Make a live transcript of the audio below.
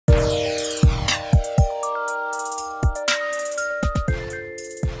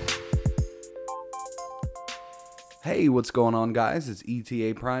Hey, what's going on, guys? It's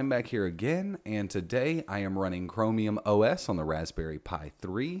ETA Prime back here again, and today I am running Chromium OS on the Raspberry Pi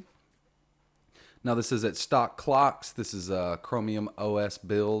 3. Now, this is at stock clocks. This is a Chromium OS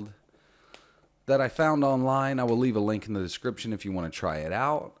build that I found online. I will leave a link in the description if you want to try it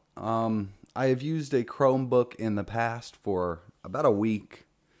out. I have used a Chromebook in the past for about a week,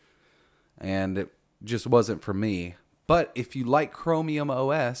 and it just wasn't for me. But if you like Chromium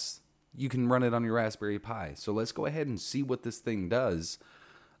OS, you can run it on your Raspberry Pi. So let's go ahead and see what this thing does.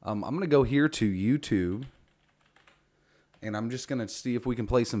 I'm going to go here to YouTube, and I'm just going to see if we can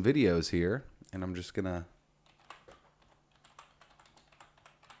play some videos here. And I'm just going to...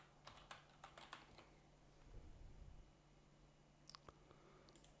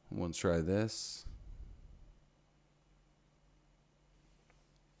 Let's try this.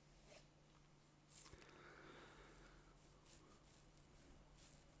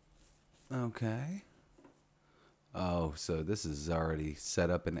 Okay. Oh, so this is already set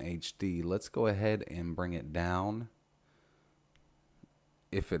up in HD. Let's go ahead and bring it down,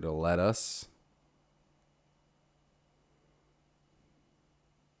 if it'll let us.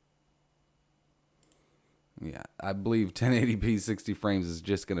 Yeah, I believe 1080p 60 frames is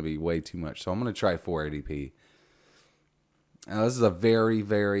just going to be way too much. So I'm going to try 480p. Now, this is a very,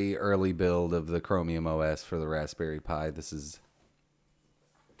 very early build of the Chromium OS for the Raspberry Pi.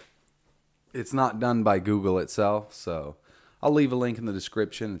 It's not done by Google itself, so I'll leave a link in the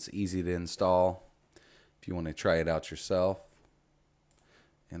description. It's easy to install if you want to try it out yourself.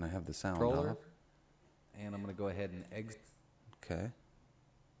 And I have the sound off. And I'm going to go ahead and exit. Okay.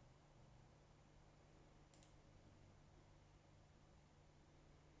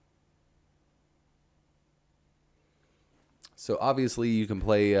 So obviously you can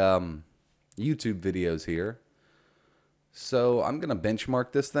play YouTube videos here. So I'm going to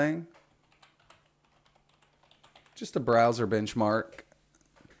benchmark this thing. Just a browser benchmark.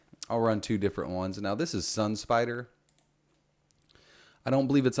 I'll run two different ones. Now this is SunSpider. I don't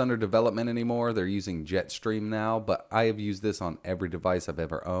believe it's under development anymore. They're using Jetstream now, but I have used this on every device I've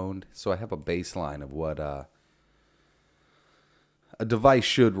ever owned. So I have a baseline of what a device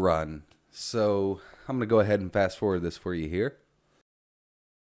should run. So I'm going to go ahead and fast forward this for you here.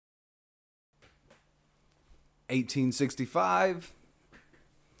 1865.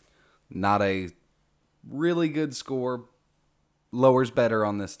 Not a really good score. Lower's better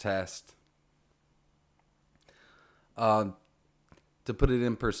on this test. To put it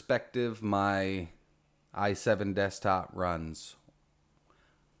in perspective, my i7 desktop runs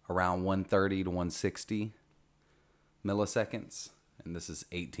around 130 to 160 milliseconds. And this is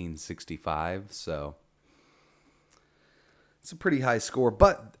 1865, so it's a pretty high score.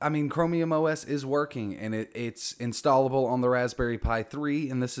 But, I mean, Chromium OS is working, and it's installable on the Raspberry Pi 3,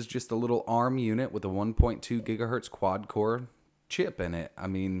 and this is just a little ARM unit with a 1.2 gigahertz quad-core chip in it. I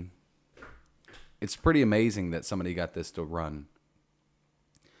mean, it's pretty amazing that somebody got this to run.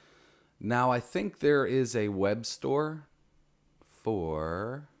 Now, I think there is a web store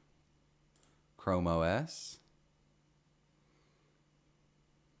for Chrome OS.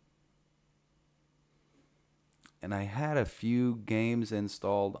 And I had a few games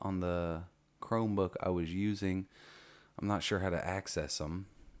installed on the Chromebook I was using. I'm not sure how to access them.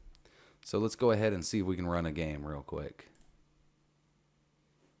 So let's go ahead and see if we can run a game real quick.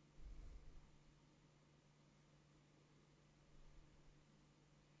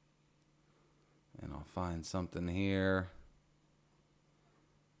 And I'll find something here.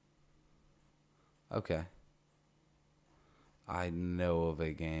 Okay. I know of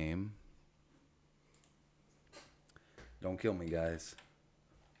a game. Don't kill me, guys.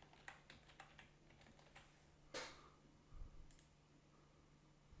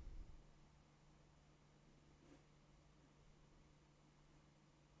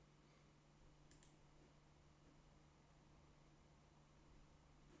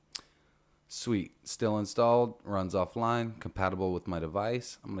 Sweet. Still installed. Runs offline. Compatible with my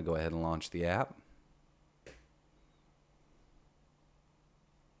device. I'm going to go ahead and launch the app.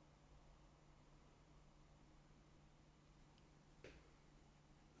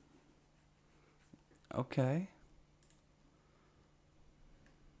 Okay.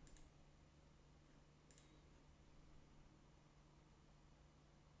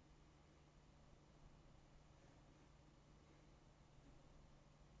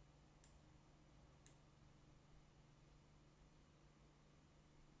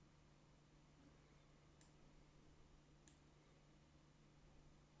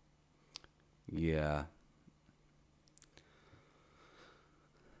 Yeah.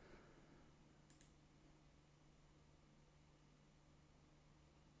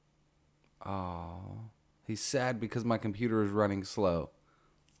 Oh. He's sad because my computer is running slow.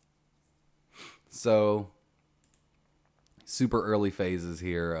 So, super early phases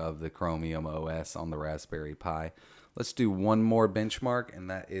here of the Chromium OS on the Raspberry Pi. Let's do one more benchmark, and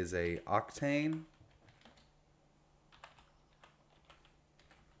that is a Octane.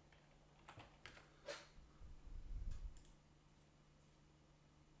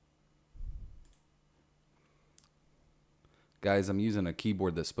 Guys, I'm using a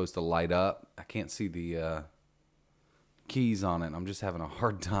keyboard that's supposed to light up. I can't see the keys on it. I'm just having a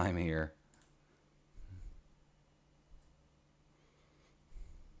hard time here.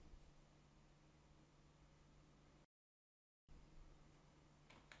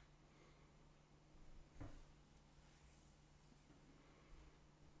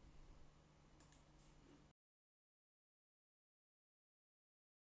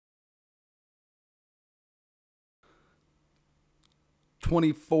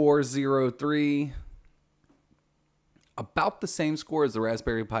 $24.03. About the same score as the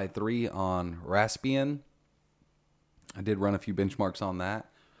Raspberry Pi 3 on Raspbian. I did run a few benchmarks on that.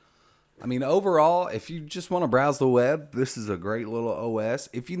 I mean, overall, if you just want to browse the web, this is a great little OS.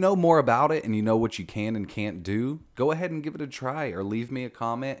 If you know more about it and you know what you can and can't do, go ahead and give it a try, or leave me a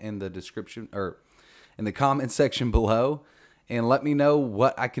comment in the description or in the comment section below and let me know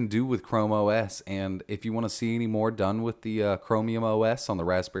what I can do with Chrome OS. And if you want to see any more done with the Chromium OS on the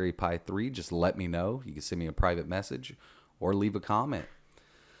Raspberry Pi 3, just let me know. You can send me a private message or leave a comment.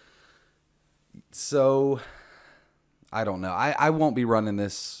 So, I don't know. I won't be running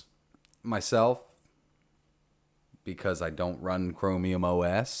this myself because I don't run Chromium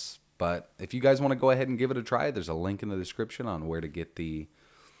OS. But if you guys want to go ahead and give it a try, there's a link in the description on where to get the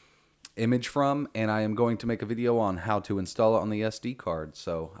image from, and I am going to make a video on how to install it on the SD card.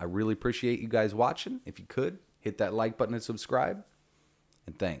 So I really appreciate you guys watching. If you could, hit that like button and subscribe,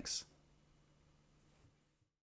 and thanks.